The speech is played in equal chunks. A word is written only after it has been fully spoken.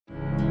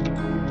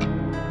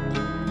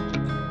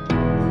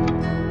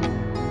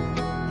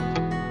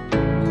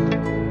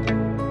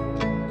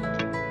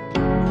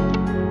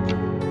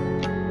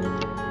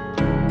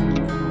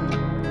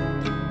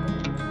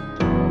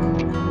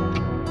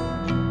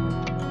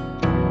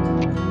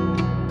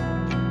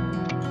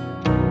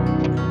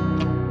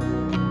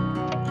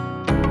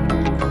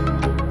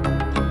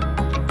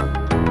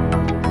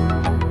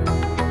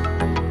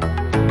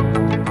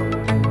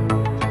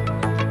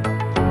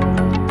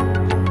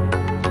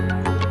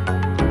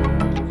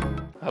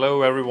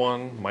Hello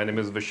everyone, my name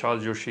is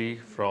Vishal Joshi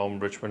from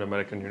Richmond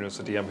American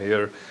University. I'm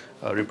here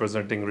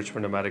representing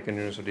Richmond American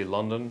University,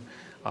 London.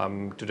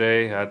 I'm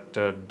today at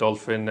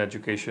Dolphin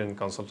Education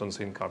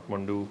Consultancy in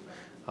Kathmandu,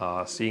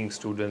 seeing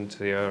students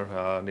here,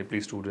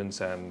 Nepali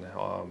students, and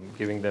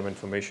giving them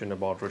information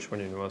about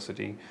Richmond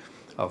University.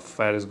 Our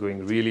fair is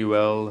going really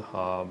well,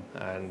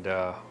 and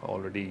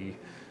already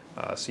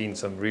seen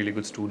some really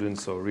good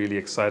students, so really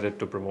excited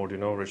to promote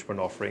Richmond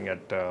offering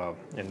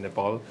in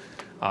Nepal.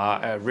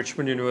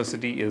 Richmond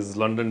University is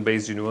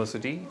London-based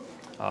university.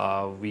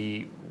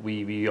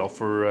 We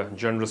offer a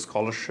generous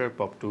scholarship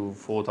up to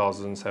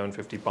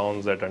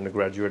 £4,750 at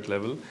undergraduate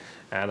level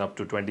and up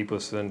to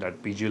 20%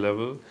 at PG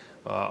level.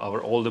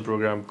 All the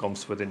program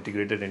comes with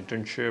integrated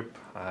internship,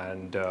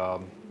 and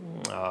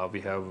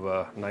we have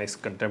a nice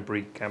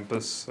contemporary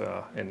campus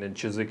in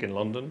Chiswick in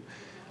London,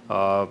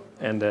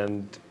 and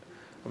then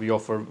we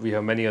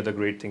have many other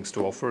great things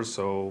to offer.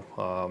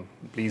 So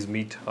please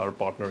meet our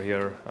partner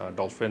here,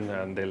 Dolphin,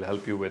 and they'll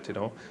help you with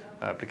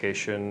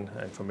application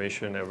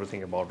information,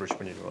 everything about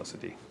Richmond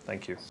University.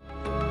 Thank you.